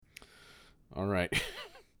All right.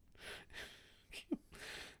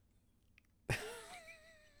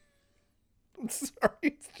 I'm sorry.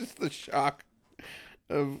 It's just the shock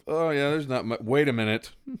of, oh, yeah, there's not much. Wait a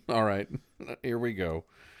minute. All right. Here we go.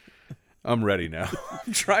 I'm ready now.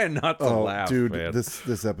 I'm trying not to laugh, dude, man.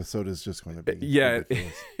 this episode is just going to be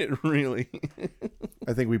ridiculous. it really.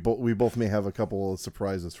 I think we both may have a couple of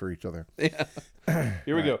surprises for each other. Yeah.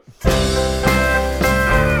 Here we go.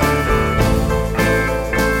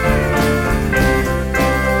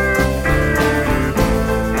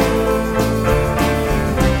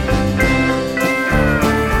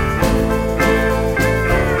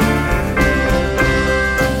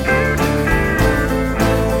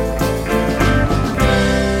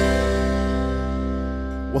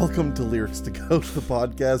 Welcome to Lyrics to Go, the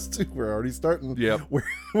podcast. We're already starting. Yep.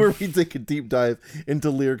 Where we take a deep dive into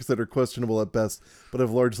lyrics that are questionable at best, but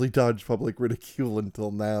have largely dodged public ridicule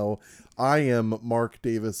until now. I am Mark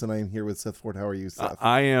Davis, and I am here with Seth Ford. How are you, Seth?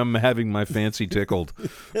 I am having my fancy tickled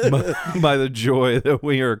by the joy that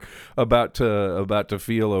we are about to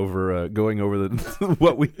feel over going over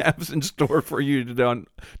what we have in store for you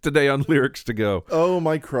today on Lyrics to Go. Oh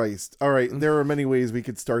my Christ. All right, there are many ways we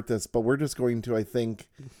could start this, but we're just going to, I think,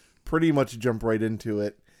 pretty much jump right into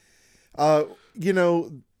it.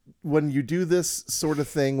 When you do this sort of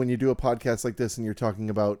thing, when you do a podcast like this and you're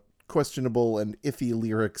talking about questionable and iffy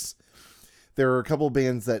lyrics, there are a couple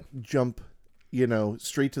bands that jump,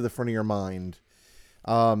 straight to the front of your mind.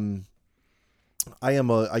 I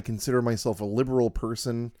consider myself a liberal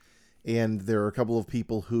person, and there are a couple of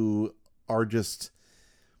people who are just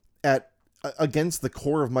against the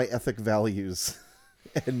core of my ethic values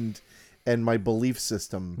and my belief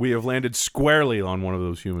system. We have landed squarely on one of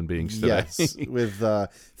those human beings today. Yes, with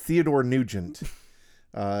Theodore Nugent.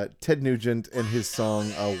 Ted Nugent and his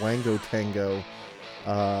song Wango Tango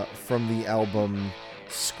from the album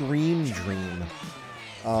Scream Dream.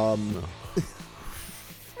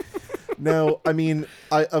 Now, I mean,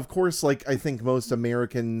 I think most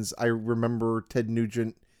Americans, I remember Ted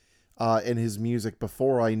Nugent and his music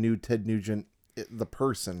before I knew Ted Nugent, the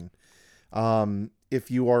person. If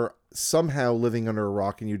you are somehow living under a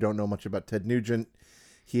rock and you don't know much about Ted Nugent,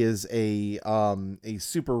 he is a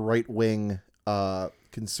super right-wing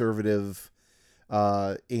conservative,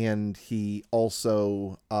 and he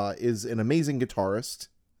also is an amazing guitarist.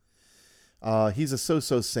 He's a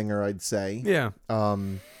so-so singer, I'd say. Yeah.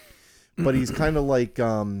 But he's kind of like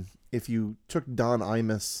if you took Don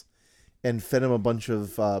Imus and fed him a bunch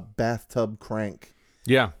of bathtub crank.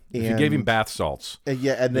 Yeah. If you gave him bath salts. And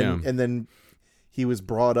then he was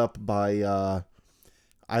brought up by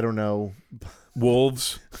I don't know,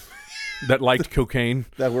 wolves that liked cocaine.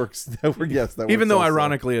 That works. Yes, that works. Even though, also.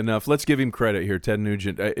 ironically enough, let's give him credit here. Ted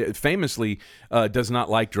Nugent famously does not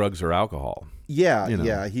like drugs or alcohol. Yeah,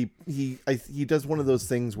 yeah. He does one of those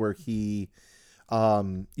things where he,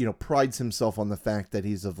 prides himself on the fact that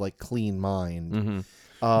he's of like clean mind. Mm-hmm.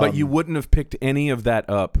 But you wouldn't have picked any of that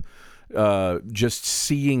up just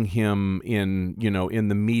seeing him in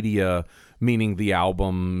the media, meaning the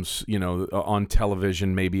albums, on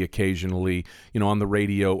television, maybe occasionally, on the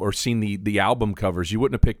radio, or seen the album covers. You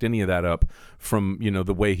wouldn't have picked any of that up from,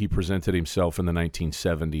 the way he presented himself in the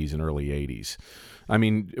 1970s and early 80s. I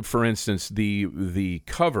mean, for instance, the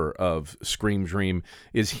cover of Scream Dream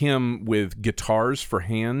is him with guitars for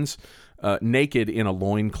hands, naked in a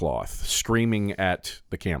loincloth, screaming at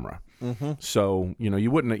the camera. Mm-hmm. So, you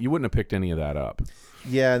wouldn't have picked any of that up.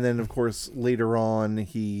 Yeah, and then of course later on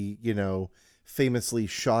he, famously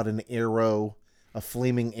shot an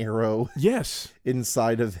flaming arrow. Yes.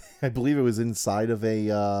 Inside of, I believe it was inside of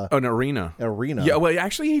an arena. Yeah, well,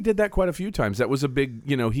 actually he did that quite a few times. That was a big,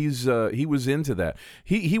 he was into that.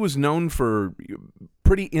 He was known for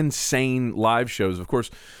pretty insane live shows. Of course,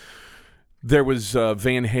 there was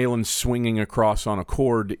Van Halen swinging across on a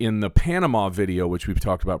cord in the Panama video, which we've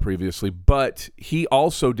talked about previously. But he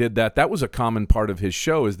also did that. That was a common part of his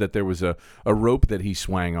show, is that there was a rope that he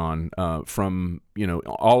swung on from,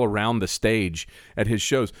 all around the stage at his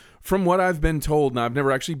shows. From what I've been told, and I've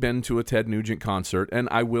never actually been to a Ted Nugent concert, and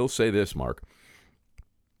I will say this, Mark,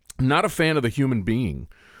 I'm not a fan of the human being.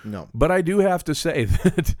 No. But I do have to say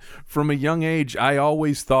that from a young age, I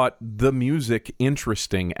always thought the music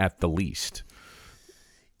interesting at the least.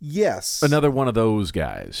 Yes. Another one of those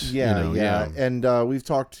guys. Yeah. And we've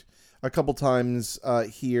talked a couple times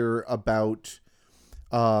here about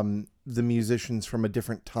the musicians from a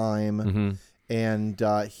different time. Mm-hmm. And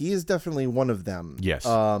he is definitely one of them. Yes.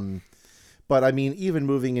 But I mean, even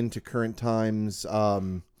moving into current times,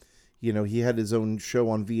 he had his own show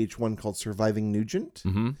on VH1 called Surviving Nugent,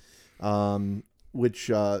 mm-hmm.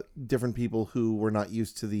 Which different people who were not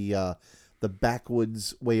used to the the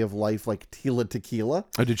backwoods way of life, like Tila Tequila.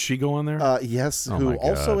 Oh, did she go on there? Yes, who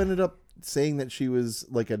also ended up saying that she was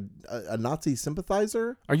like a Nazi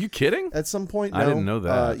sympathizer. Are you kidding? At some point, I didn't know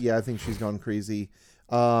that. Yeah, I think she's gone crazy.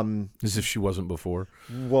 As if she wasn't before.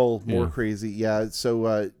 Well, more crazy. Yeah.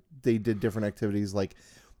 So they did different activities like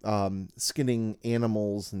skinning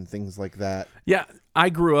animals and things like that. Yeah, I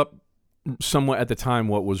grew up somewhat at the time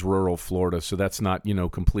what was rural Florida, so that's not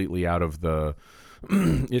completely out of the.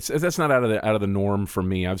 That's not out of the norm for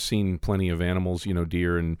me. I've seen plenty of animals,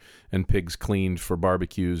 deer and pigs cleaned for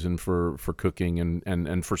barbecues and for cooking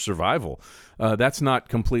and for survival. That's not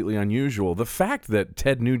completely unusual. The fact that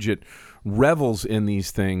Ted Nugent revels in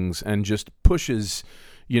these things and just pushes,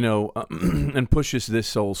 and pushes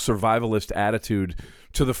this whole survivalist attitude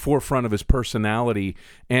to the forefront of his personality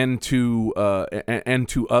and to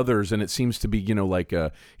others, and it seems to be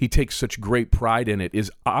he takes such great pride in it,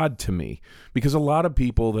 is odd to me, because a lot of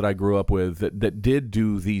people that I grew up with that did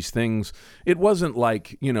do these things, it wasn't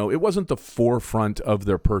like it wasn't the forefront of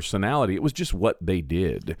their personality, it was just what they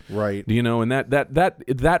did, right? And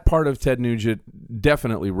that part of Ted Nugent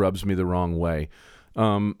definitely rubs me the wrong way.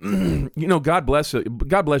 God bless you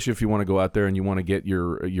if you want to go out there and you want to get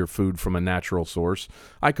your food from a natural source.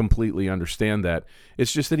 I completely understand that.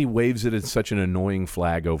 It's just that he waves it as such an annoying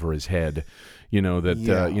flag over his head,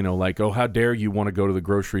 like, oh, how dare you want to go to the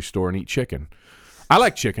grocery store and eat chicken? I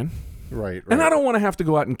like chicken. Right. And I don't want to have to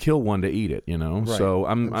go out and kill one to eat it, Right. So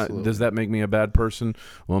does that make me a bad person?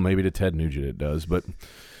 Well, maybe to Ted Nugent it does, but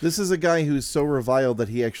this is a guy who's so reviled that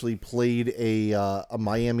he actually played a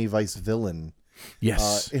Miami Vice villain.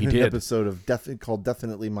 Yes, in he an did. Episode of called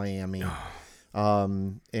Definitely Miami,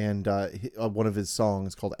 and one of his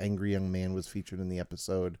songs called "Angry Young Man" was featured in the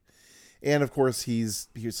episode, and of course he's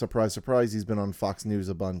surprise, he's been on Fox News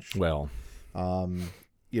a bunch. Well,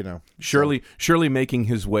 surely making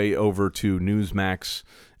his way over to Newsmax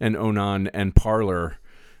and Onan and Parler.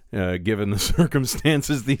 Given the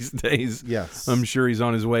circumstances these days, yes, I'm sure he's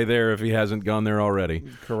on his way there if he hasn't gone there already.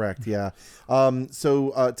 Correct, yeah.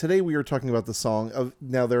 So today we are talking about the song of.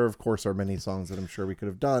 Now there, of course, are many songs that I'm sure we could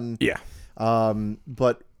have done. Yeah.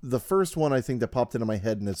 But the first one I think that popped into my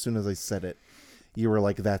head, and as soon as I said it, you were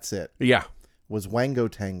like, "That's it." Yeah. Was Wango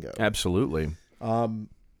Tango? Absolutely.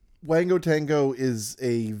 Wango Tango is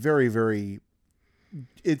a very, very.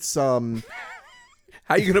 It's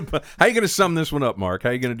How you gonna sum this one up, Mark? How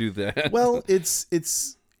you gonna do that? Well, it's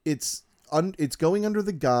going under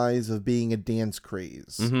the guise of being a dance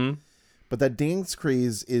craze, but that dance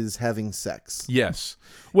craze is having sex. Yes.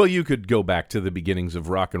 Well, you could go back to the beginnings of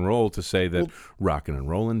rock and roll to say that rocking and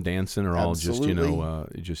rolling, dancing are all just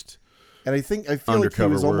And I feel like he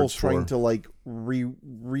was almost trying to like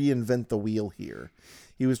reinvent the wheel here.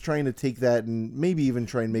 He was trying to take that and maybe even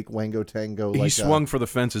try and make Wango Tango. He swung for the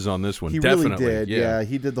fences on this one. He definitely really did. Yeah,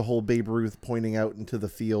 he did the whole Babe Ruth pointing out into the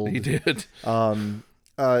field. He did. One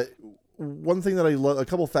thing that I love, a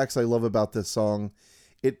couple facts I love about this song,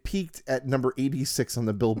 it peaked at number 86 on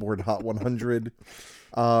the Billboard Hot 100.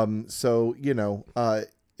 So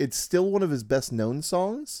it's still one of his best known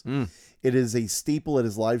songs. It is a staple at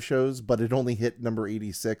his live shows, but it only hit number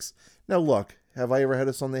 86. Now look, have I ever had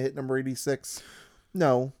a song that hit number 86?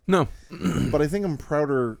 No. But I think I'm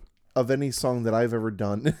prouder of any song that I've ever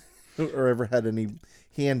done or ever had any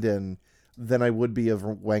hand in than I would be of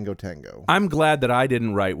Wango Tango. I'm glad that I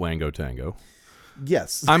didn't write Wango Tango.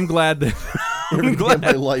 Yes. I'm glad that every day of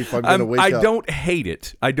my life I'm going to wake up. I don't hate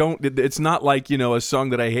it. It's not like, a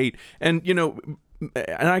song that I hate. And,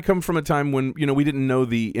 and I come from a time when, we didn't know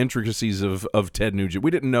the intricacies of Ted Nugent.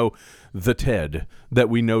 We didn't know the Ted that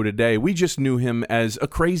we know today. We just knew him as a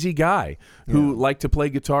crazy guy who liked to play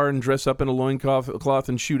guitar and dress up in a loincloth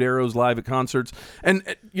and shoot arrows live at concerts. And,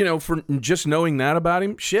 for just knowing that about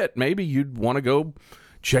him, maybe you'd want to go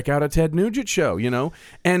check out a Ted Nugent show,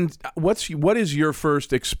 And what is your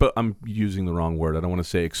first I'm using the wrong word. I don't want to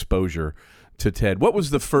say exposure to Ted. What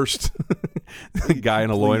was the first guy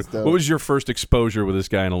in a loin? What was your first exposure with this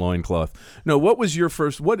guy in a loincloth? No, what was your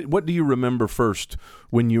first? What do you remember first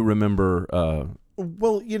when you remember?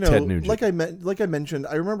 Ted Nugent? like I mentioned,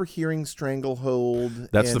 I remember hearing Stranglehold.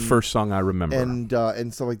 That's the first song I remember,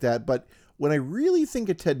 and stuff like that. But when I really think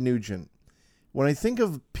of Ted Nugent, when I think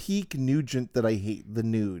of peak Nugent that I hate, the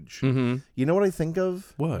Nuge, you know what I think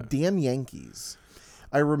of? What? Damn Yankees.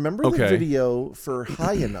 I remember the video for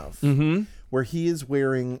High Enough, where he is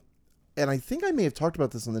wearing, and I think I may have talked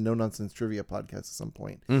about this on the No Nonsense Trivia podcast at some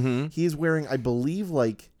point. He is wearing, I believe,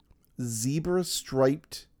 like zebra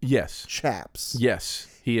striped chaps. Yes,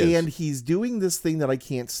 he is. And he's doing this thing that I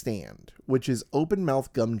can't stand, which is open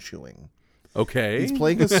mouth gum chewing. Okay. He's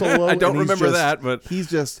playing a solo. I don't remember that, but he's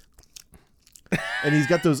just And he's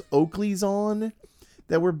got those Oakleys on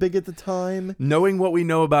that were big at the time. Knowing what we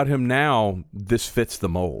know about him now, this fits the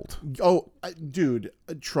mold. Oh, dude,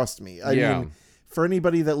 trust me. I mean, for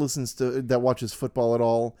anybody that watches football at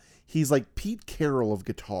all, he's like Pete Carroll of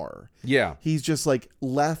guitar. Yeah. He's just like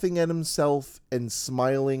laughing at himself and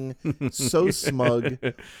smiling, so smug,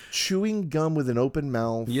 chewing gum with an open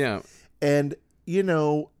mouth. Yeah. And, you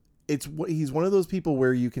know, he's one of those people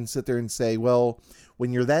where you can sit there and say, well,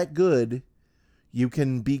 when you're that good, you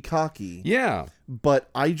can be cocky. Yeah. But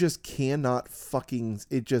I just cannot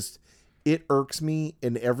it irks me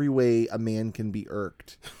in every way a man can be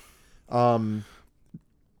irked.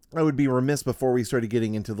 I would be remiss before we started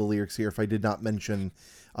getting into the lyrics here if I did not mention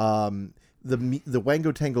the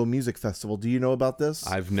Wango Tango Music Festival. Do you know about this?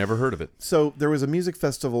 I've never heard of it. So there was a music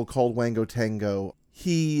festival called Wango Tango.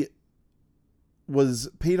 He was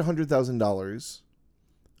paid $100,000.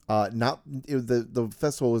 The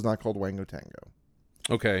festival was not called Wango Tango.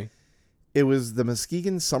 Okay. It was the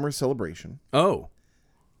Muskegon Summer Celebration. Oh.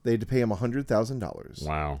 They had to pay him $100,000.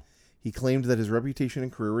 Wow. He claimed that his reputation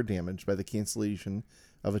and career were damaged by the cancellation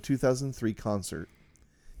of a 2003 concert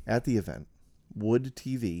at the event, Wood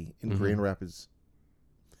TV in Grand Rapids.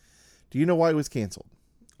 Do you know why it was canceled?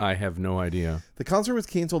 I have no idea. The concert was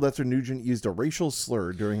canceled after Nugent used a racial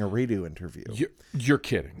slur during a radio interview. You're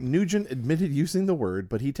kidding. Nugent admitted using the word,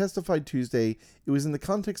 but he testified Tuesday it was in the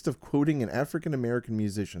context of quoting an African-American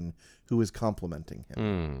musician who was complimenting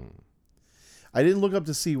him. I didn't look up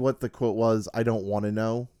to see what the quote was. I don't want to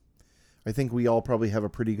know. I think we all probably have a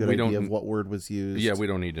pretty good idea of what word was used. Yeah, we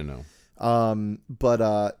don't need to know.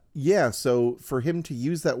 So for him to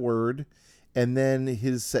use that word, and then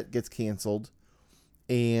his set gets canceled,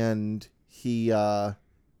 and he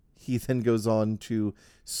then goes on to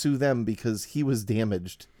sue them because he was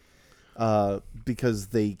damaged because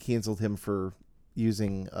they canceled him for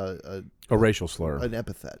using a racial slur, an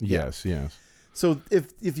epithet. Yes, yes. So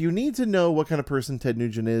if you need to know what kind of person Ted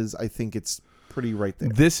Nugent is, I think it's pretty right there.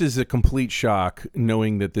 This is a complete shock,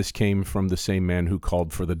 knowing that this came from the same man who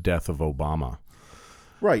called for the death of Obama.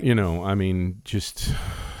 Right. You know, I mean, just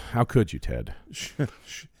how could you, Ted?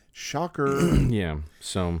 Shocker. Yeah.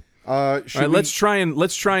 So, all right, let's try and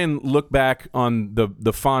look back on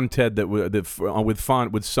the fond Ted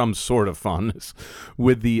with some sort of fondness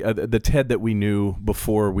with the Ted that we knew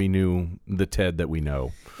before we knew the Ted that we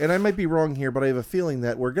know. And I might be wrong here, but I have a feeling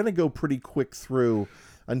that we're going to go pretty quick through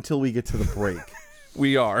until we get to the break.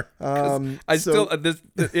 We are.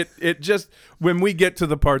 It just when we get to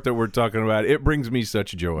the part that we're talking about, it brings me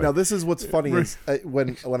such joy. Now, this is what's funny is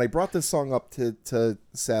when I brought this song up to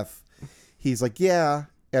Seth, he's like, yeah,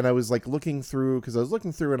 and I was like looking through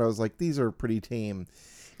and I was like, these are pretty tame,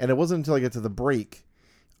 and it wasn't until I get to the break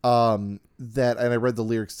and I read the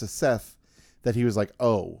lyrics to Seth that he was like,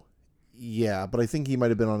 oh, yeah, but I think he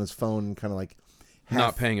might have been on his phone, kind of like.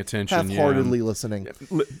 Not paying attention, half-heartedly listening.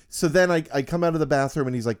 So then I come out of the bathroom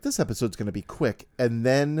and he's like, "This episode's going to be quick." And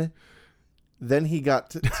then he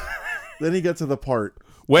got to the part.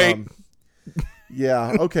 Wait.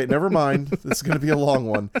 Yeah. Okay. Never mind. This is going to be a long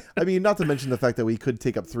one. I mean, not to mention the fact that we could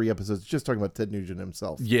take up 3 episodes just talking about Ted Nugent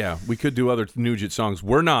himself. Yeah, we could do other Nugent songs.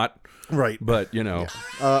 We're not. Right. But, you know.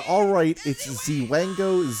 Yeah. All right. It's Z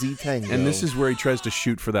Wango, Z Tango. And this is where he tries to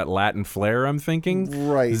shoot for that Latin flair, I'm thinking.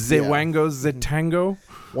 Right. Z Wango, Z Tango.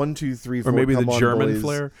 1, 2, 3, 4. Or maybe the German boys.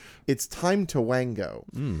 flair. It's time to wango.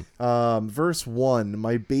 Verse 1,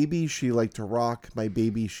 my baby, she like to rock. My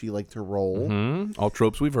baby, she like to roll. All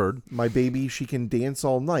tropes we've heard. My baby, she can dance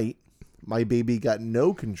all night. My baby got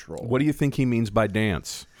no control. What do you think he means by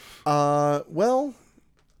dance? Well,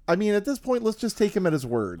 I mean, at this point, let's just take him at his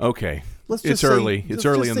word. Okay. Let's just it's early. It's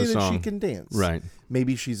early in the song. That she can dance. Right.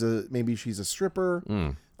 Maybe she's a stripper.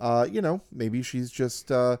 You know, maybe she's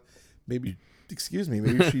just maybe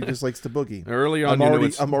she just likes to boogie. Early on,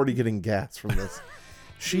 I'm already getting gas from this.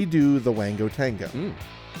 She do the Wango Tango.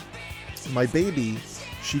 My baby,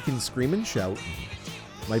 she can scream and shout.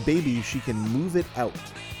 My baby, she can move it out.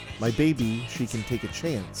 My baby, she can take a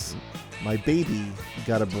chance. My baby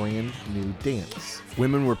got a brand new dance.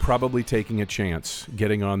 Women were probably taking a chance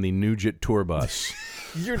getting on the Nugent tour bus.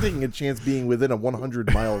 You're taking a chance being within a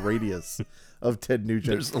 100-mile radius of Ted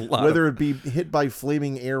Nugent, whether it be hit by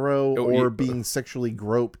flaming arrow or being sexually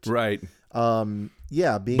groped. Right.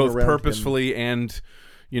 Yeah, being both around purposefully him. And,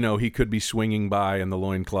 you know, he could be swinging by and the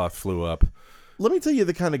loincloth flew up. Let me tell you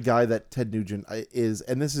the kind of guy that Ted Nugent is,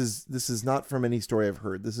 and this is not from any story I've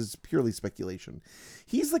heard. This is purely speculation.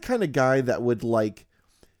 He's the kind of guy that would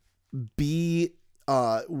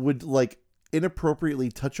inappropriately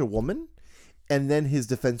touch a woman, and then his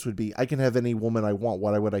defense would be, I can have any woman I want.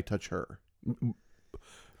 Why would I touch her?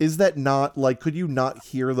 Is that not like? Could you not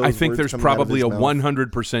hear those? I think words there's coming out of probably his a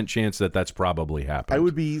mouth? 100% chance that that's probably happened. I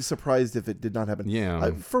would be surprised if it did not happen.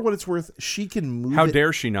 Yeah. For what it's worth, she can move. How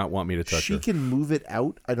dare she not want me to touch her? She can move it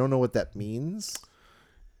out. I don't know what that means.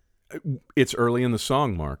 It's early in the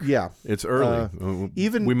song, Mark. Yeah, it's early.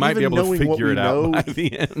 Even we might be able to figure it out by know,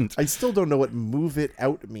 the end. I still don't know what "move it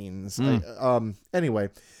out" means. Mm. Anyway,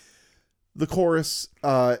 the chorus.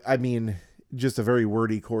 I mean, just a very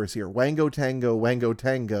wordy chorus here. Wango tango, wango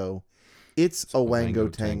tango. It's a wango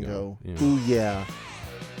tango. Yeah. Ooh yeah,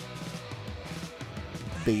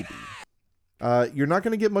 baby. You're not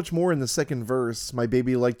going to get much more in the second verse. My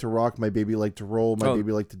baby liked to rock. My baby liked to roll. My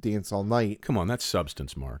baby liked to dance all night. Come on, that's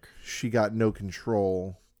substance, Mark. She got no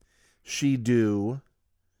control. She do.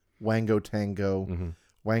 Wango tango. Mm-hmm.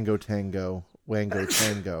 Wango tango. Wango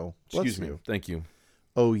tango. Excuse me. Thank you.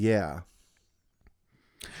 Oh, yeah.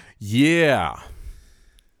 Yeah.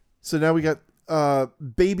 So now we got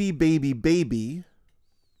baby, baby, baby.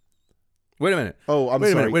 Wait a minute. Oh, I'm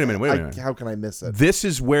sorry. Wait a minute. How can I miss it? This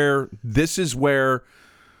is where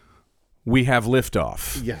we have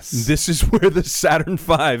liftoff. Yes. This is where the Saturn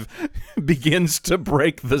V begins to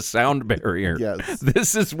break the sound barrier. Yes.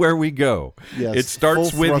 This is where we go. Yes. It starts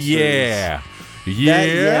Full with thrusters. yeah.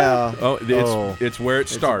 Yeah. Oh, it's where it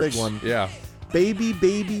starts. It's a big one. Yeah. Baby,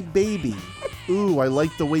 baby, baby. Ooh, I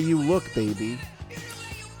like the way you look, baby.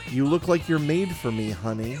 You look like you're made for me,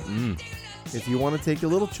 honey. If you want to take a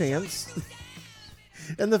little chance.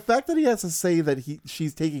 And the fact that he has to say that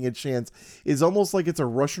she's taking a chance is almost like it's a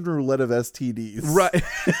Russian roulette of STDs. Right.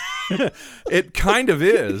 It kind of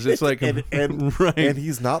is. It's like, and right. And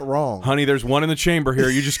he's not wrong. Honey, there's one in the chamber here.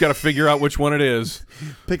 You just got to figure out which one it is.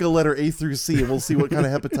 Pick a letter A through C and we'll see what kind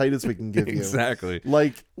of hepatitis we can give you. Exactly.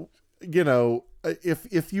 Like, you know,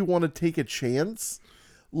 if you want to take a chance,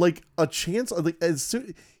 like a chance, like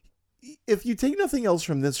if you take nothing else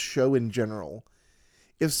from this show in general,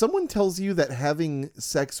 if someone tells you that having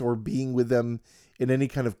sex or being with them in any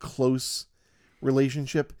kind of close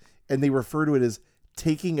relationship, and they refer to it as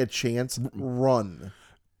taking a chance, run.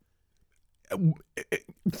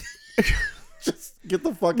 Just get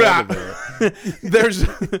the fuck out of there.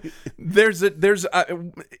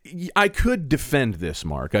 I could defend this,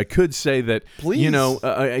 Mark. I could say that, please,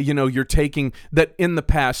 you're taking that in the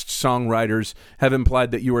past. Songwriters have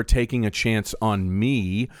implied that you are taking a chance on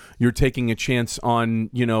me. You're taking a chance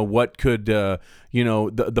on, what could, the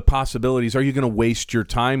possibilities. Are you going to waste your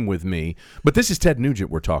time with me? But this is Ted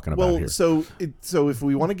Nugent we're talking about here. So if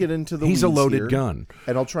we want to get into the he's a weeds loaded here, gun,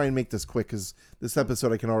 and I'll try and make this quick because this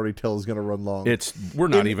episode I can already tell is going to run long. We're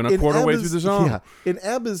not even a quarter way through the song. Yeah, in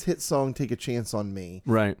ABBA's hit song "Take a Chance on Me,"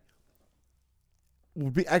 right,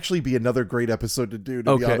 would actually be another great episode to do.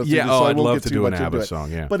 To okay, be honest yeah, with you, so I'd love to do an ABBA it.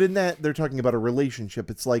 song. Yeah, but in that they're talking about a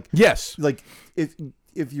relationship. It's like yes, like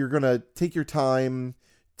if you're gonna take your time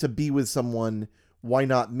to be with someone, why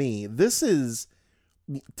not me? This is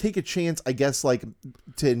take a chance, I guess, like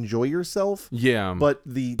to enjoy yourself. Yeah, but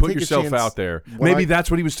put yourself out there. Maybe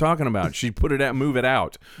that's what he was talking about. She put it out, move it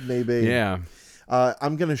out. Maybe. Yeah.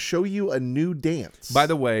 I'm gonna show you a new dance. By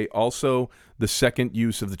the way, also the second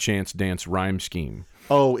use of the chance dance rhyme scheme.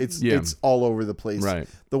 Oh, it's all over the place. Right.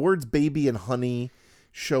 The words "baby" and "honey"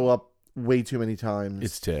 show up way too many times.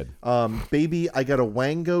 It's Ted. Baby, I got a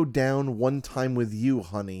wango down one time with you,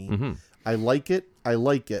 honey. Mm-hmm. I like it. I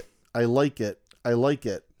like it. I like it. I like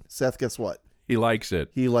it. Seth, guess what? He likes it.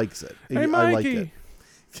 He likes it. Hey, Mikey. I like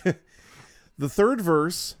it. The third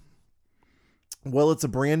verse. Well, it's a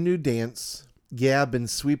brand new dance. Yeah, been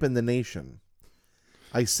sweeping the nation.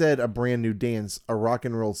 I said a brand new dance, a rock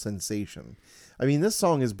and roll sensation. I mean, this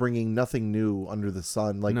song is bringing nothing new under the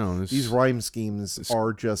sun. Like, these rhyme schemes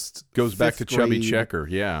are just goes back to Chubby Checker.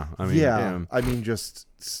 Yeah, I mean, I mean, just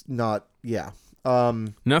not. Yeah,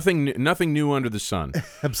 nothing new under the sun.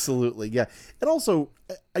 Absolutely, yeah. And also,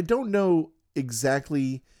 I don't know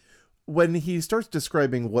exactly when he starts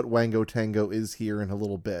describing what Wango Tango is here in a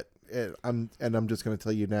little bit. I'm just going to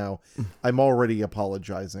tell you now. I'm already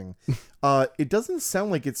apologizing. It doesn't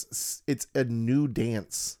sound like it's a new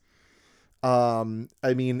dance.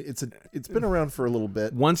 I mean, it's been around for a little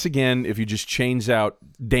bit. Once again, if you just change out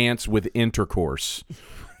dance with intercourse,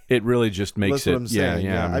 it really just makes That's what I'm saying.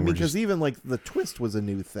 Yeah. I mean, because even like the twist was a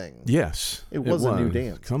new thing. Yes, it was a new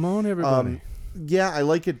dance. Come on, everybody. Yeah, I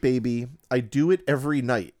like it, baby. I do it every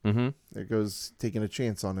night. Mm-hmm. There goes taking a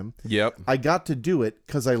chance on him. Yep. I got to do it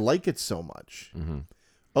because I like it so much. Mm-hmm.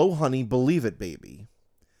 Oh, honey, believe it, baby.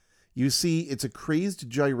 You see, it's a crazed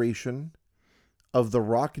gyration of the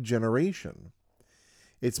rock generation.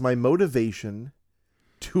 It's my motivation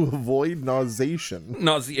to avoid nauseation.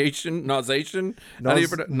 Nauseation? How do you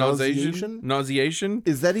pronounce nauseation? Nauseation?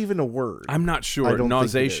 Is that even a word? I'm not sure. I don't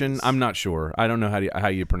nauseation? think it is. I'm not sure. I don't know how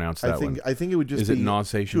you pronounce that one. I think it would just be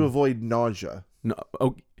nauseation? to avoid nausea. No,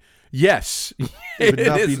 oh, yes. It would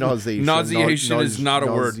not be nauseation. Nauseation is not a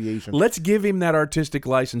word. Let's give him that artistic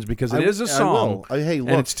license because it is a song. Hey, look.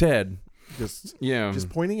 And it's Ted. Just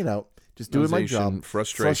pointing it out. Just doing my job.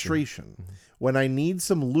 Frustration. When I need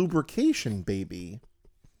some lubrication, baby,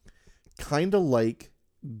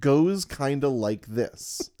 goes kinda like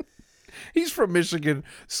this. He's from Michigan,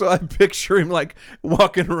 so I picture him like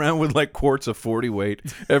walking around with like quarts of 40 weight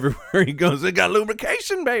everywhere he goes. They got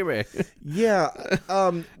lubrication, baby. Yeah.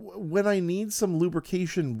 When I need some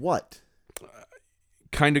lubrication, what?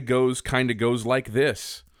 Kind of goes like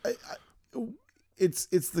this.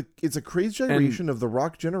 It's a crazy generation of the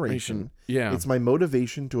rock generation. Yeah. It's my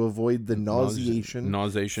motivation to avoid the nauseation,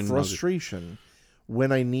 frustration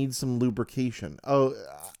when I need some lubrication. Oh,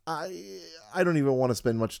 I don't even want to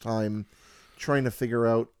spend much time trying to figure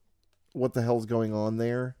out what the hell's going on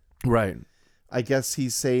there. Right. I guess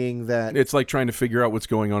he's saying that it's like trying to figure out what's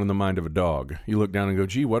going on in the mind of a dog. You look down and go,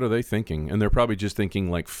 gee, what are they thinking? And they're probably just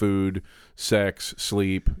thinking like food, sex,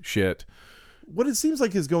 sleep, shit. What it seems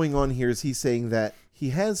like is going on here is he's saying that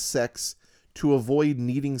he has sex to avoid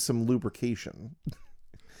needing some lubrication.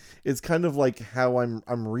 It's kind of like how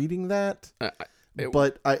I'm reading that.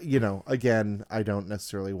 But again, I don't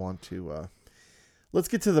necessarily want to.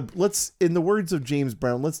 Let's in the words of James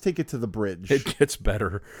Brown, let's take it to the bridge. It gets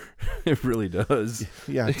better. It really does.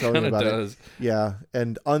 Yeah, tell me about it. Yeah,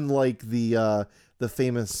 and unlike the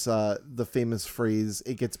famous phrase,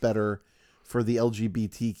 "It gets better" for the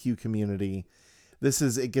LGBTQ community, this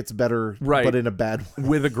is "It gets better," right, but in a bad way.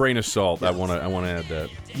 With a grain of salt. Yes. I want to add that.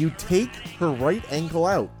 You take her right ankle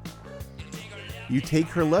out. You take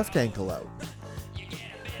her left ankle out.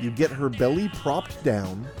 You get her belly propped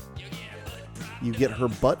down. You get her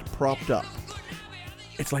butt propped up.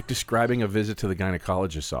 It's like describing a visit to the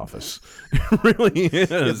gynecologist's office. It really is.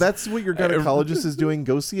 If that's what your gynecologist is doing,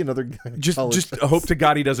 go see another gynecologist. Just hope to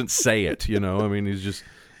God he doesn't say it, I mean, he's just...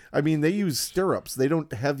 I mean, they use stirrups. They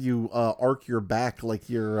don't have you arc your back like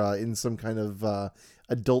you're in some kind of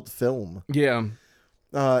adult film. Yeah.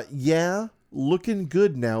 Yeah, looking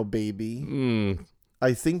good now, baby.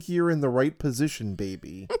 I think you're in the right position,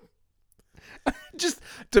 baby. Just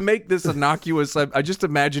to make this innocuous, I just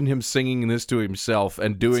imagine him singing this to himself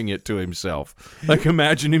and doing it to himself. Like,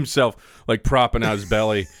 imagine himself, like, propping out his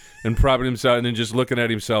belly and propping himself and then just looking at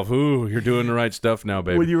himself. Ooh, you're doing the right stuff now,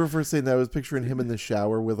 baby. When you were first saying that, I was picturing him in the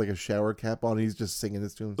shower with, like, a shower cap on. He's just singing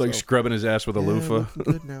this to himself. Like, scrubbing his ass with a loofah. Looking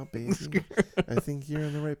good now, baby. I think you're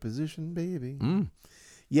in the right position, baby.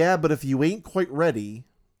 Yeah, but if you ain't quite ready,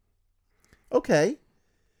 okay.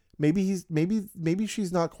 Maybe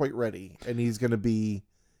she's not quite ready, and he's going to be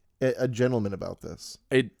a gentleman about this.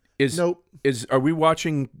 Nope. Are we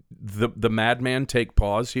watching the madman take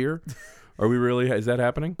pause here? Are we really? Is that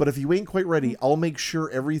happening? But if you ain't quite ready, I'll make sure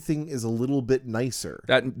everything is a little bit nicer.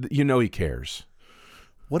 That he cares.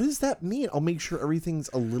 What does that mean? I'll make sure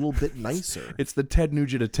everything's a little bit nicer. It's the Ted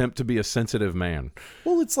Nugent attempt to be a sensitive man.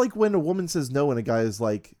 Well, it's like when a woman says no and a guy is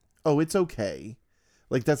like, "Oh, it's okay."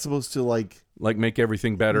 Like, that's supposed to like make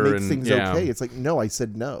everything better make and things okay. It's like, no, I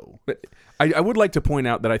said no. But I would like to point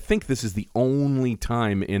out that I think this is the only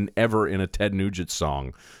time ever in a Ted Nugent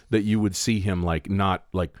song that you would see him not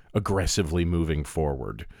aggressively moving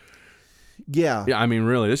forward. Yeah. Yeah, I mean,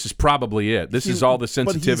 really, this is probably it. This is all the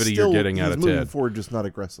sensitivity you're getting out of Ted. He's moving forward, just not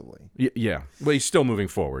aggressively. Yeah. Well, he's still moving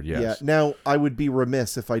forward, yes. Yeah. Now, I would be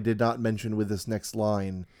remiss if I did not mention with this next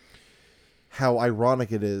line how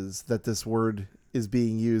ironic it is that this word is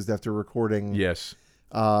being used after recording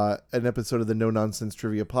an episode of the No Nonsense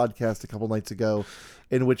Trivia podcast a couple nights ago,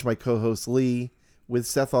 in which my co-host Lee, with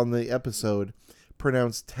Seth on the episode,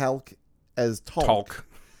 pronounced talc as talk.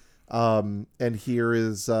 And here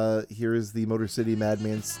is the Motor City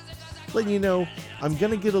Madman letting you know, I'm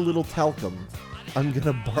gonna get a little talcum. I'm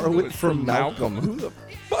gonna borrow it from Malcolm. Who the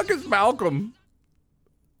fuck is Malcolm?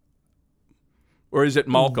 Or is it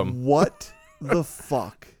Malcolm? What the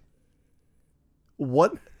fuck?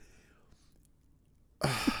 What?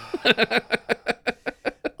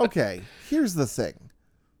 Okay, here's the thing.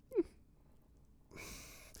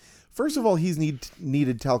 First of all, he's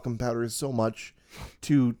needed talcum powder so much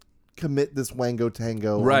to commit this Wango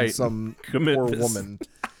Tango on some poor woman.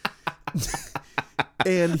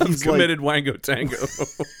 And he's committed Wango Tango.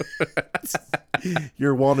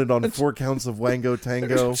 You're wanted on 4 counts of Wango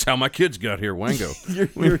Tango. That's how my kids got here, Wango.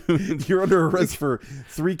 you're under arrest for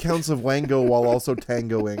 3 counts of Wango while also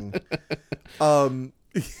tangoing.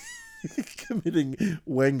 committing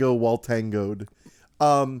wango while tangoed.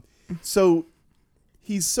 So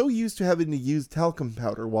he's so used to having to use talcum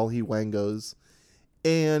powder while he wangos,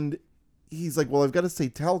 and he's like, well, I've got to say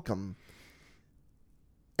talcum.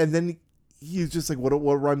 And then he's just like, what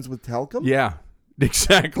rhymes with talcum? Yeah,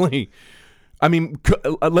 exactly. I mean,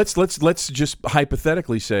 let's just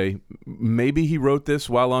hypothetically say maybe he wrote this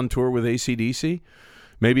while on tour with AC/DC.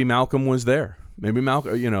 Maybe Malcolm was there. Maybe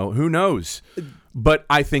Malcolm, who knows? But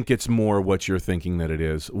I think it's more what you're thinking that it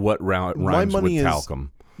is. What rhymes with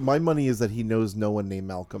talcum? My money is that he knows no one named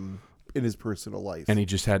Malcolm in his personal life. And he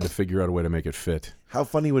just had to figure out a way to make it fit. How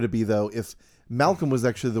funny would it be, though, if Malcolm was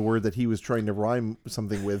actually the word that he was trying to rhyme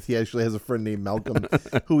something with? He actually has a friend named Malcolm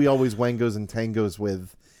who he always wangos and tangos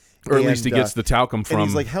with. Or at least he gets the talcum from. And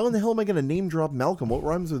he's like, how in the hell am I going to name drop Malcolm? What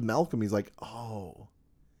rhymes with Malcolm? He's like, oh,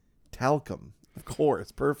 talcum. Of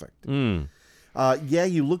course. Perfect. Yeah,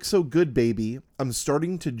 you look so good, baby. I'm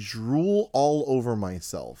starting to drool all over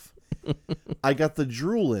myself. I got the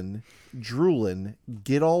droolin',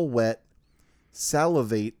 get all wet,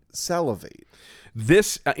 salivate.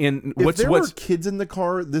 This if there were kids in the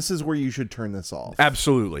car, this is where you should turn this off.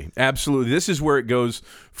 Absolutely. This is where it goes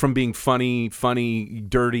from being funny,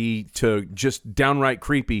 dirty to just downright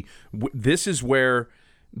creepy. This is where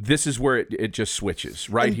it just switches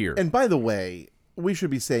here. And by the way, we should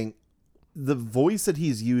be saying the voice that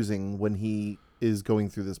he's using when he is going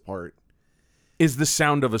through this part is the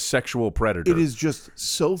sound of a sexual predator. It is just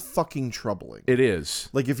so fucking troubling. It is.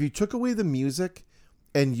 Like if you took away the music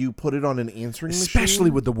and you put it on an answering machine. Especially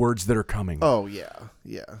with the words that are coming. Oh, yeah.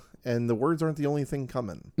 Yeah. And the words aren't the only thing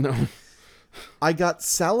coming. No. I got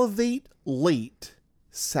salivate late.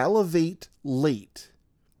 Got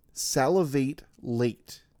salivate.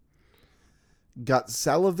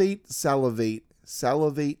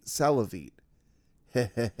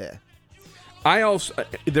 I also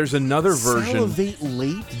there's another version. Salivate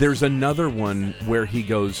late? There's another one where he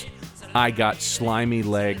goes, I got slimy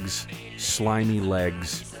legs,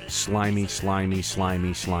 slimy, slimy.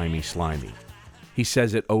 He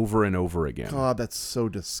says it over and over again. God, that's so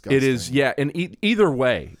disgusting. It is, yeah. And either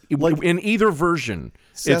way, in either version,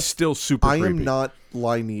 Seth, it's still super creepy. I am not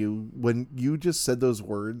lying to you. When you just said those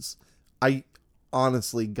words, I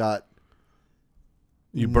honestly got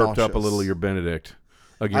You burped up a little your Benedict.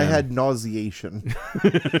 Again. I had nauseation.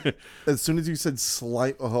 As soon as you said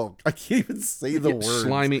slime, I can't even say the word.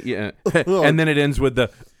 Slimy, yeah. And then it ends with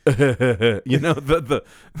the, the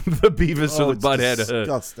Beavis or the Butthead.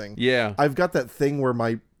 Disgusting. Yeah. I've got that thing where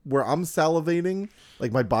I'm salivating,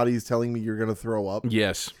 like my body's telling me you're going to throw up.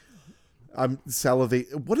 Yes. I'm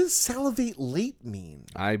salivate. What does salivate late mean?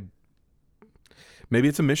 Maybe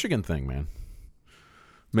it's a Michigan thing, man.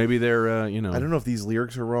 Maybe they're, I don't know if these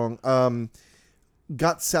lyrics are wrong.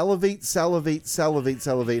 Got salivate.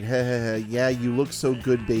 Yeah, you look so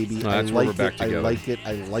good, baby. I like it.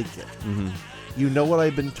 I like it. Mm-hmm. You know what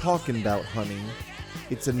I've been talking about, honey.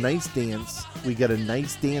 It's a nice dance. We got a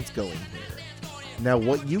nice dance going here. Now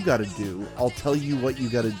what you got to do, I'll tell you what you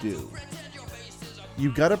got to do.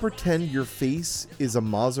 You got to pretend your face is a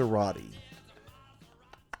Maserati.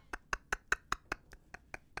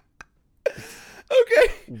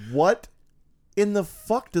 Okay. What in the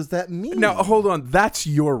fuck does that mean? Now, hold on. That's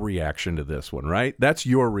your reaction to this one, right? That's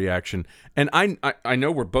your reaction. And I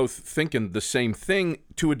know we're both thinking the same thing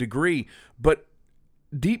to a degree, but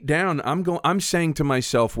deep down, I'm saying to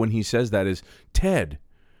myself when he says that is, Ted,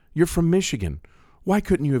 you're from Michigan. Why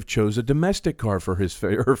couldn't you have chose a domestic car for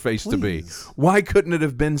her face to be? Why couldn't it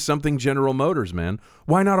have been something General Motors, man?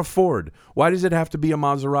 Why not a Ford? Why does it have to be a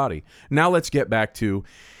Maserati? Now let's get back to...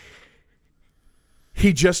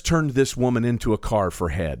 He just turned this woman into a car for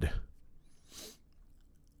head.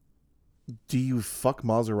 Do you fuck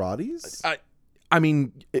Maseratis? I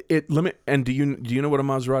mean, and do you know what a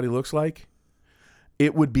Maserati looks like?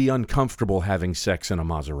 It would be uncomfortable having sex in a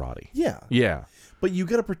Maserati. Yeah. Yeah. But you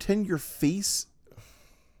got to pretend your face.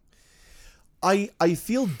 I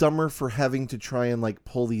feel dumber for having to try and like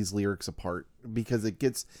pull these lyrics apart because it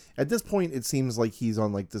gets at this point it seems like he's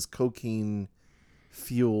on like this cocaine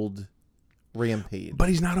fueled rampage. But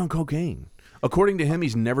he's not on cocaine. According to him,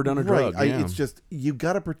 he's never done a drug. Right. It's just, you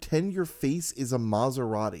got to pretend your face is a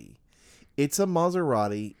Maserati. It's a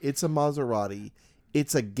Maserati.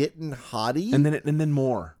 It's a getting hottie. And then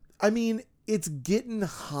more. I mean, it's getting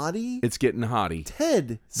hottie.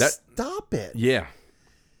 Ted, stop it. Yeah.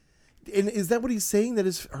 And is that what he's saying? That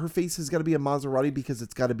her face has got to be a Maserati because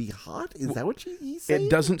it's got to be hot? Is that what he's saying? It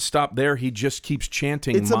doesn't stop there. He just keeps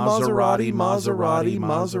chanting it's Maserati.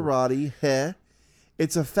 Heh.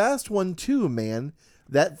 It's a fast one too, man.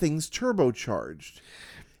 That thing's turbocharged.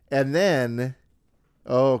 And then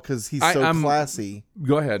Oh, because he's so classy.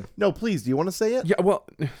 Go ahead. No, please. Do you want to say it? Yeah, well...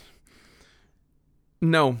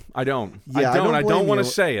 No, I don't. Yeah, I don't want to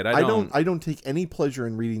say it. I don't take any pleasure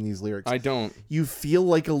in reading these lyrics. I don't. You feel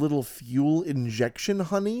like a little fuel injection,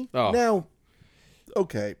 honey? Oh. Now,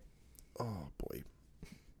 okay. Oh, boy.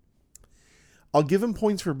 I'll give him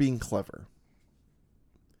points for being clever.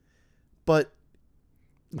 But,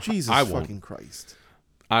 Jesus fucking Christ.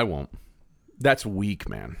 I won't. That's weak,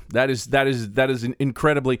 man. That is an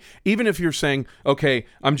incredibly, even if you're saying, okay,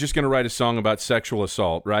 I'm just going to write a song about sexual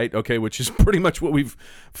assault, right? Okay, which is pretty much what we've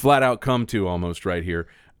flat out come to almost right here.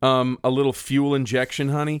 A little fuel injection,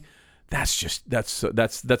 honey. That's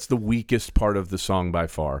the weakest part of the song by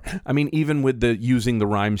far. I mean, even with the using the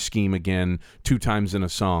rhyme scheme again 2 times in a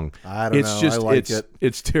song, I don't know. Just, I like it.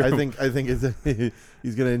 It's terrible. I think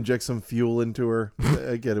he's gonna inject some fuel into her.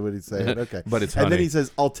 I get what he's saying. Okay, but it's and then he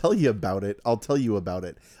says, "I'll tell you about it. I'll tell you about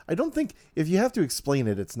it." I don't think if you have to explain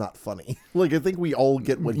it, it's not funny. Like I think we all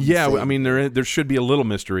get what he's saying. I mean there should be a little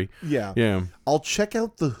mystery. Yeah. I'll check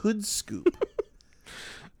out the hood scoop.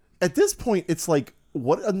 At this point, it's like,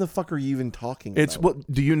 what in the fuck are you even talking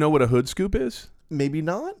about? Do you know what a hood scoop is? Maybe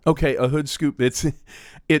not. Okay, a hood scoop. It's.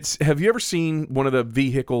 Have you ever seen one of the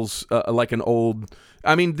vehicles like an old?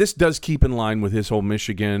 I mean, this does keep in line with his whole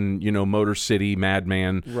Michigan, Motor City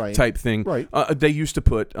Madman type thing. Right. They used to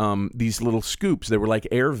put these little scoops. They were like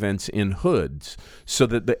air vents in hoods, so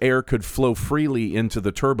that the air could flow freely into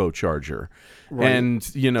the turbocharger. Right. And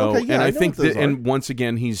I think that, and once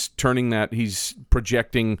again, he's turning that. He's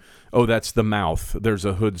projecting. Oh, that's the mouth. There's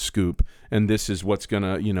a hood scoop, and this is what's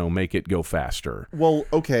gonna, make it go faster. Well,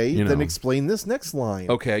 okay, then explain this next line.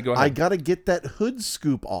 Okay, go ahead. I gotta get that hood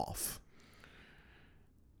scoop off.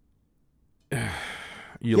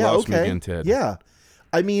 You lost me again, Ted. Yeah,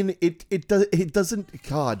 I mean it doesn't.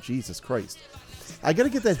 God, Jesus Christ! I gotta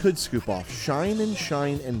get that hood scoop off. Shine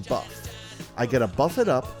and buff. I gotta buff it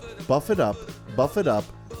up, buff it up, buff it up,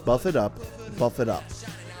 buff it up, buff it up.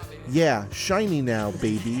 Yeah, shiny now,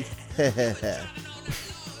 baby.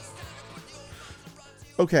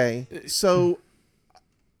 Okay, so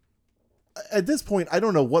at this point, I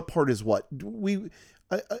don't know what part is what.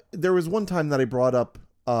 There was one time that I brought up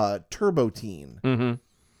Turbo Teen. Mm-hmm.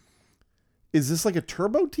 Is this like a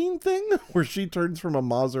Turbo Teen thing where she turns from a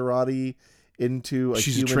Maserati into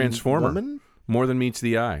She's human a transformer. woman? More than meets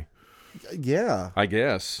the eye. Yeah. I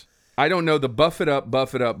guess. I don't know. The buff it up,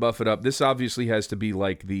 buff it up, buff it up. This obviously has to be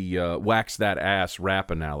like the wax that ass rap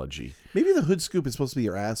analogy. Maybe the hood scoop is supposed to be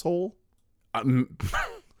your asshole.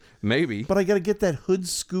 Maybe. But I got to get that hood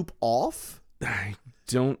scoop off? I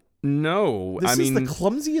don't know. This is the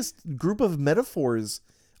clumsiest group of metaphors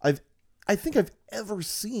I think I've ever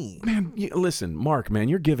seen. Man, listen, Mark, man,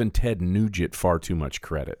 you're giving Ted Nugent far too much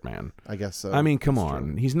credit, man. I guess so. I mean, come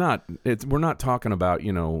on. True. He's not. We're not talking about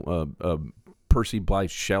Percy Blythe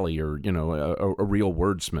Shelley or a real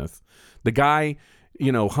wordsmith. The guy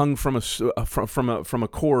hung from a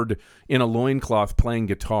cord in a loincloth playing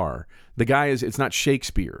guitar. The guy it's not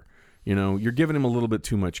Shakespeare. You're giving him a little bit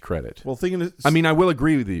too much credit. Well, I will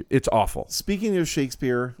agree with you. It's awful. Speaking of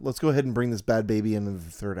Shakespeare, let's go ahead and bring this bad baby into the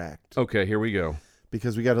third act. Okay, here we go.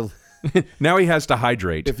 Because we got to. Now he has to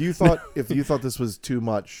hydrate. If you thought this was too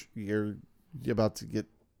much, you're about to get.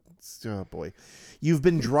 Oh boy, you've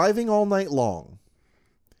been driving all night long.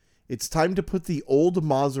 It's time to put the old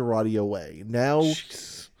Maserati away. Now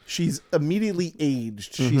she's immediately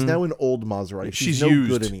aged. Mm-hmm. She's now an old Maserati. She's no used.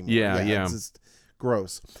 good anymore. Yeah. It's just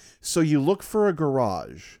gross. So you look for a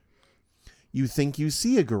garage. You think you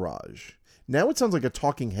see a garage. Now it sounds like a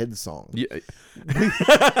Talking Head song. Yeah.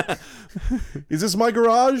 Is this my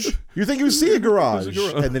garage? You think you see a garage?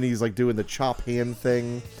 And then he's like doing the chop hand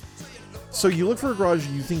thing. So you look for a garage.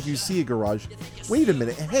 You think you see a garage. Wait a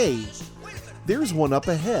minute. Hey, there's one up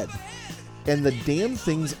ahead. And the damn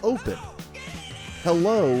thing's open.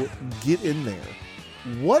 Hello, get in there.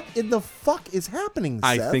 What in the fuck is happening, Seth?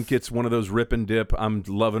 I think it's one of those rip and dip, I'm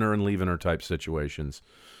loving her and leaving her type situations.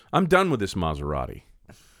 I'm done with this Maserati.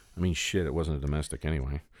 I mean, shit, it wasn't a domestic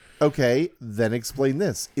anyway. Okay, then explain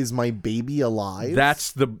this. Is my baby alive?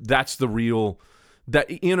 That's the real... That,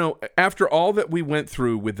 after all that we went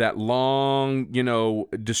through with that long,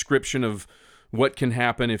 description of what can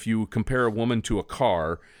happen if you compare a woman to a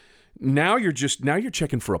car, now you're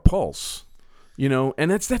checking for a pulse. And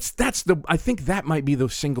that's the. I think that might be the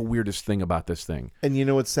single weirdest thing about this thing. And you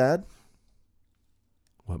know what's sad?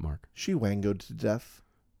 What, Mark? She wangoed to death.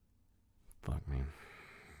 Fuck me.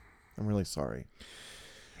 I'm really sorry.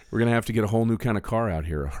 We're gonna have to get a whole new kind of car out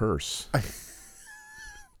here, a hearse,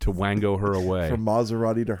 to wango her away. From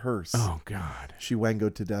Maserati to hearse. Oh God. She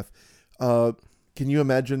wangoed to death. Can you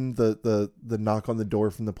imagine the knock on the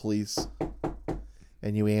door from the police,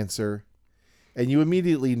 and you answer, and you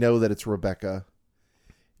immediately know that it's Rebecca.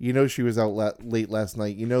 You know she was out late last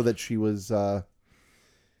night. You know that she was talking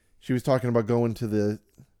about going to the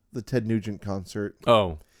Ted Nugent concert.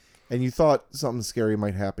 Oh. And you thought something scary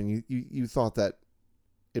might happen. You thought that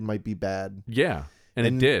it might be bad. Yeah, and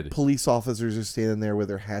it did. Police officers are standing there with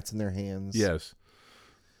their hats in their hands. Yes.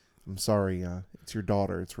 I'm sorry, it's your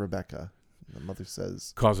daughter. It's Rebecca. The mother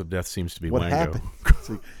says, cause of death seems to be what Wango. Happened?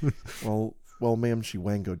 Like, well, ma'am, she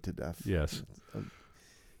wangoed to death. Yes.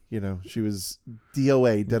 You know, she was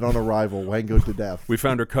DOA, dead on arrival, wangoed to death. We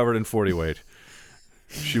found her covered in 40 weight.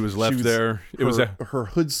 She was left there. Her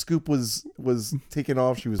hood scoop was taken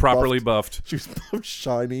off. She was properly buffed. She was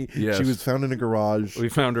shiny. Yes. She was found in a garage. We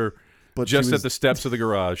found her just at the steps of the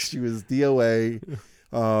garage. She was DOA.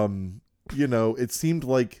 You know, it seemed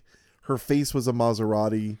like her face was a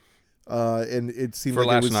Maserati. And it seemed for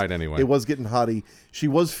like last night anyway. It was getting hotty. She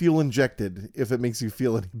was fuel injected, if it makes you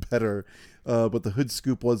feel any better. But the hood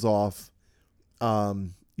scoop was off.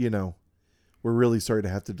 You know, we're really sorry to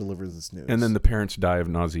have to deliver this news. And then the parents die of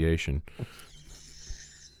nauseation.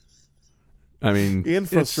 I mean, and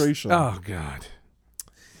frustration. Oh God.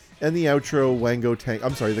 And the outro, Wango Tango.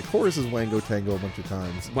 I'm sorry, the chorus is Wango Tango a bunch of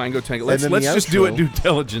times. Wango Tango. Let's just do it due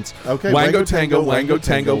diligence. Okay. Wango Tango, Wango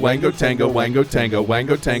Tango, Wango Tango, Wango Tango,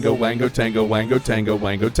 Wango Tango, Wango Tango, Wango Tango,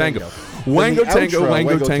 Wango Tango. Wango Tango,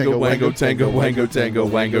 Wango Tango, Wango Tango, Wango Tango,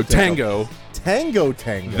 Wango Tango. Tango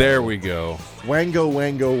Tango. There we go. Wango,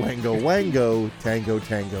 Wango, Wango, Wango, Tango,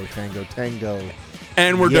 Tango, Tango, Tango.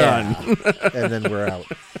 And we're done. And then we're out.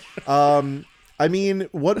 I mean,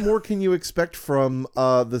 what more can you expect from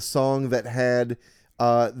the song that had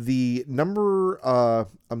the number...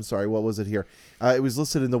 I'm sorry, what was it here? It was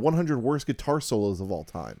listed in the 100 worst guitar solos of all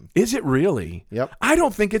time. Is it really? Yep. I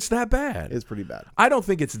don't think it's that bad. It's pretty bad. I don't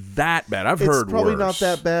think it's that bad. I've heard It's probably worse. not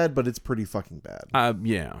that bad, but it's pretty fucking bad.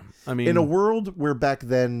 Yeah. I mean... In a world where back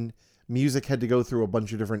then music had to go through a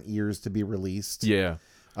bunch of different ears to be released. Yeah.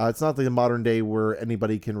 It's not like the modern day where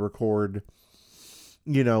anybody can record...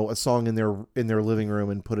 you know, a song in their living room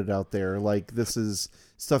and put it out there. Like, this is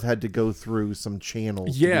stuff had to go through some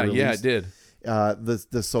channels. Yeah, it did.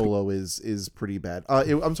 The solo is pretty bad.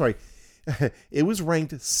 I'm sorry. It was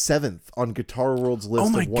ranked 7th on Guitar World's list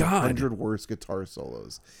of 100 worst guitar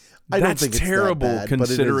solos. I don't think it's terrible that bad,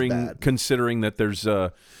 considering but it is bad. Considering that there's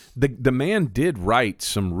the man did write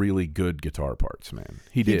some really good guitar parts, man.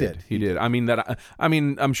 He did. I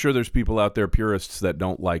mean I'm sure there's people out there, purists, that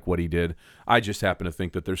don't like what he did. I just happen to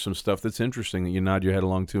think that there's some stuff that's interesting that you nod your head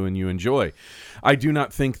along to and you enjoy. I do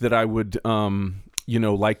not think that I would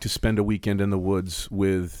like to spend a weekend in the woods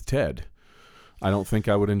with Ted. I don't think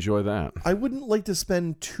I would enjoy that. I wouldn't like to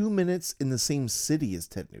spend 2 minutes in the same city as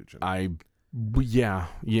Ted Nugent. Yeah.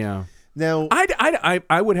 Now,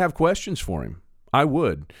 I would have questions for him. I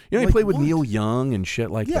would. You know, he played with Neil Young and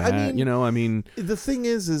shit like that. I mean, the thing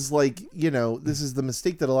is like, this is the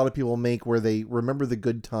mistake that a lot of people make where they remember the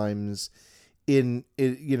good times in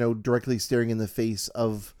directly staring in the face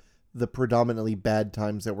of the predominantly bad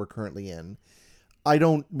times that we're currently in. I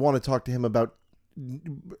don't want to talk to him about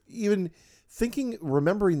even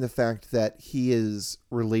remembering the fact that he is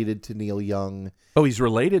related to Neil Young. Oh, he's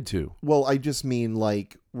related to? Well, I just mean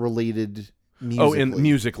like related musically. Oh,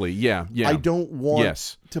 musically, yeah. I don't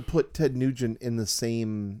want to put Ted Nugent in the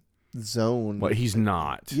same zone. Well, he's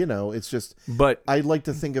not. It's just... But I'd like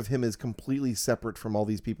to think of him as completely separate from all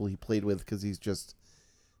these people he played with because he's just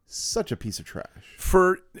such a piece of trash.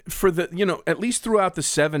 For the, at least throughout the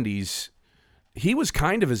 70s, he was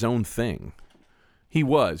kind of his own thing. He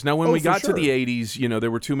was. Now, when we got to the 80s,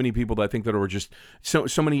 there were too many people that I think that were just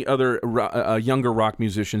so many other younger rock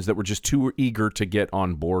musicians that were just too eager to get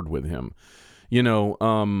on board with him.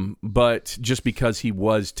 But just because he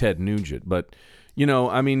was Ted Nugent. But,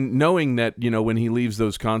 I mean, knowing that, when he leaves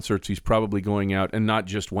those concerts, he's probably going out and not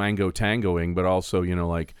just wango tangoing, but also,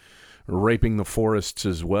 like raping the forests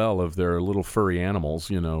as well of their little furry animals,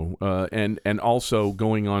 and also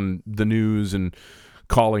going on the news and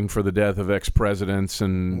calling for the death of ex-presidents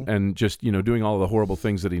and just, doing all of the horrible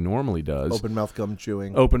things that he normally does. Open mouth gum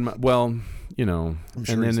chewing. Well, I'm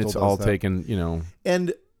sure and then it's all taken,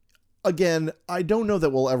 And again, I don't know that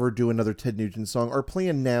we'll ever do another Ted Nugent song. Our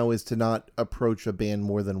plan now is to not approach a band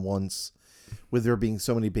more than once, with there being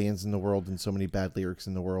so many bands in the world and so many bad lyrics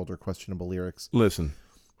in the world or questionable lyrics. Listen,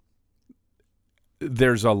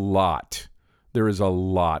 there is a lot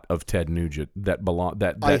of Ted Nugent that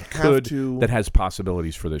that has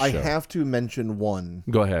possibilities for this show. I have to mention one.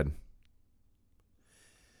 Go ahead.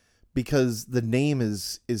 Because the name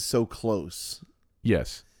is so close.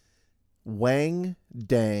 Yes. Wang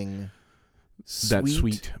Dang. That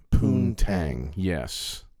sweet poontang.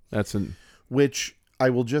 Yes. That's an... Which I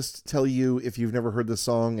will just tell you, if you've never heard the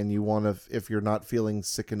song and you want to, if you're not feeling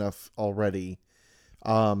sick enough already,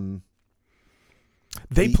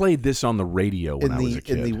 they played this on the radio when I was a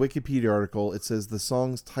kid. In the Wikipedia article, it says the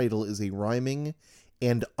song's title is a rhyming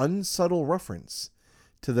and unsubtle reference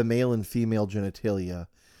to the male and female genitalia.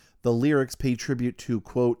 The lyrics pay tribute to,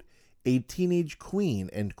 quote, a teenage queen,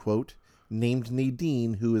 end quote, named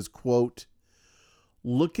Nadine, who is, quote,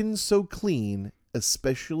 looking so clean,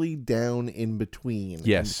 especially down in between.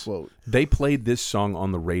 Yes. End quote. They played this song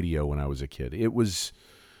on the radio when I was a kid. It was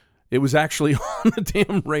actually on the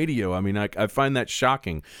damn radio. I mean, I find that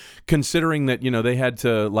shocking, considering that, they had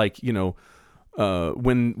to,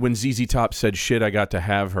 when ZZ Top said "shit, I got to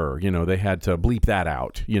have her," they had to bleep that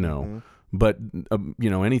out, Mm-hmm. But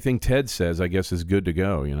anything Ted says, I guess, is good to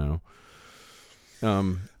go.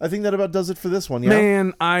 I think that about does it for this one. Yeah,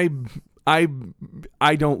 man, I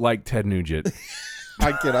don't like Ted Nugent.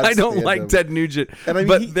 I don't like Ted Nugent. And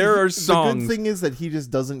but there are songs. The good thing is that he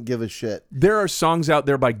just doesn't give a shit. There are songs out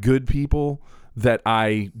there by good people that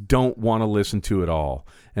I don't want to listen to at all.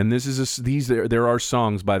 And there are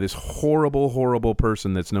songs by this horrible, horrible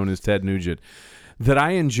person that's known as Ted Nugent that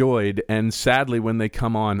I enjoyed, and sadly, when they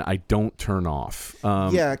come on, I don't turn off.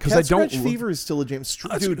 Because I don't. Fever is still a jam.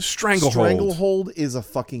 Dude, Stranglehold is a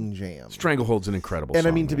fucking jam. Stranglehold's an incrable song. And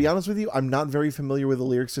I mean, to be honest with you, I'm not very familiar with the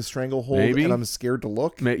lyrics to Stranglehold, and I'm scared to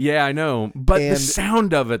look. Yeah, I know. But the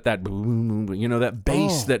sound of it, that that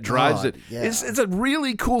bass that drives it, it's a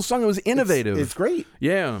really cool song. It was innovative. It's great.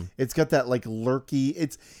 Yeah. It's got that lurky.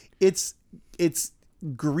 It's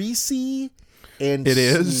greasy. And it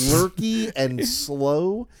is lurky and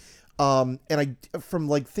slow. And I, from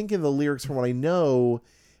thinking of the lyrics from what I know,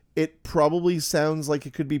 it probably sounds like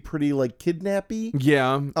it could be pretty kidnappy.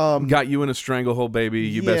 Yeah. Got you in a stranglehold, baby.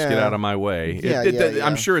 You best get out of my way.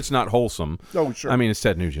 I'm sure it's not wholesome. Oh, sure. I mean, it's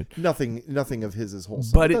Ted Nugent. Nothing of his is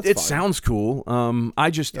wholesome. But it sounds cool.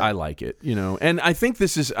 I like it, And I think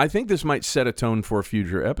this might set a tone for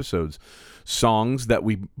future episodes. Songs that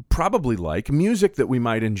we probably like, music that we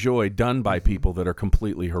might enjoy, done by people that are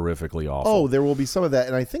completely horrifically awful. Oh, there will be some of that,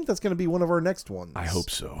 and I think that's going to be one of our next ones. I hope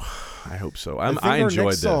so. I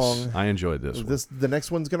enjoyed this. I enjoyed this. The next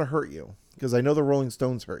one's going to hurt you, because I know the Rolling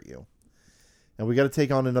Stones hurt you, and we got to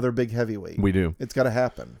take on another big heavyweight. We do. It's got to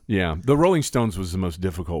happen. Yeah, the Rolling Stones was the most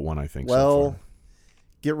difficult one, I think. Well, so far.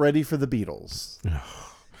 Get ready for the Beatles.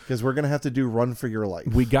 Because we're going to have to do Run for Your Life.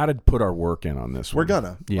 We got to put our work in on this one. We're going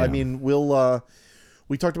to. Yeah. I mean, we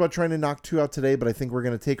talked about trying to knock 2 out today, but I think we're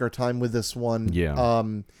going to take our time with this one. Yeah.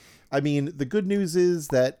 I mean, the good news is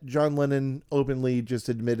that John Lennon openly just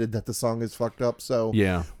admitted that the song is fucked up. So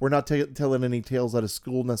we're not telling any tales out of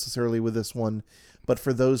school necessarily with this one. But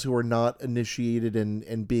for those who are not initiated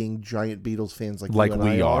in being giant Beatles fans like you and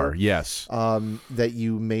we I are, yes, that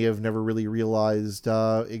you may have never really realized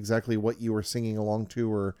exactly what you were singing along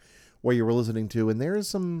to or what you were listening to, and there is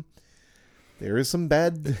some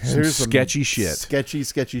sketchy shit, sketchy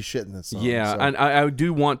shit in this song. Yeah, so. And I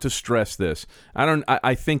do want to stress this.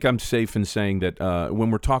 I think I'm safe in saying that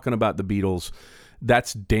when we're talking about the Beatles,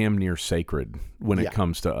 that's damn near sacred when it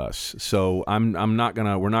comes to us. So we're not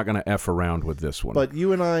gonna F around with this one. But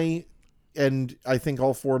you and I think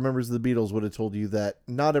all 4 members of the Beatles would have told you that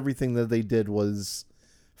not everything that they did was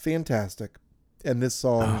fantastic. And this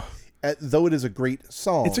song, though it is a great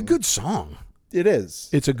song, it's a good song. It is.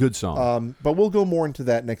 It's a good song. But we'll go more into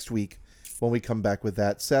that next week when we come back with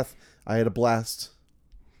that. Seth, I had a blast.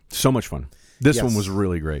 So much fun. This one was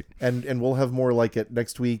really great. And we'll have more like it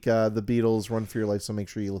next week. The Beatles, Run for Your Life, so make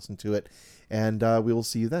sure you listen to it. And we will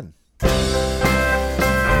see you then.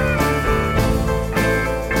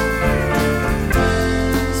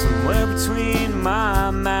 Somewhere between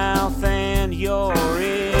my mouth and your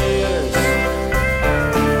ears,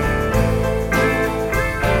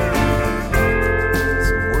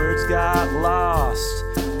 some words got lost,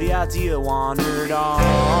 the idea wandered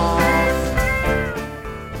off.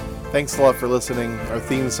 Thanks a lot for listening. Our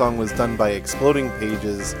theme song was done by Exploding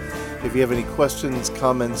Pages. If you have any questions,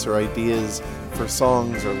 comments, or ideas for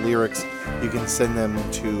songs or lyrics, you can send them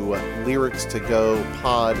to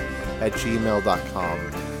lyricstogopod@gmail.com.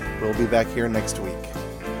 We'll be back here next week.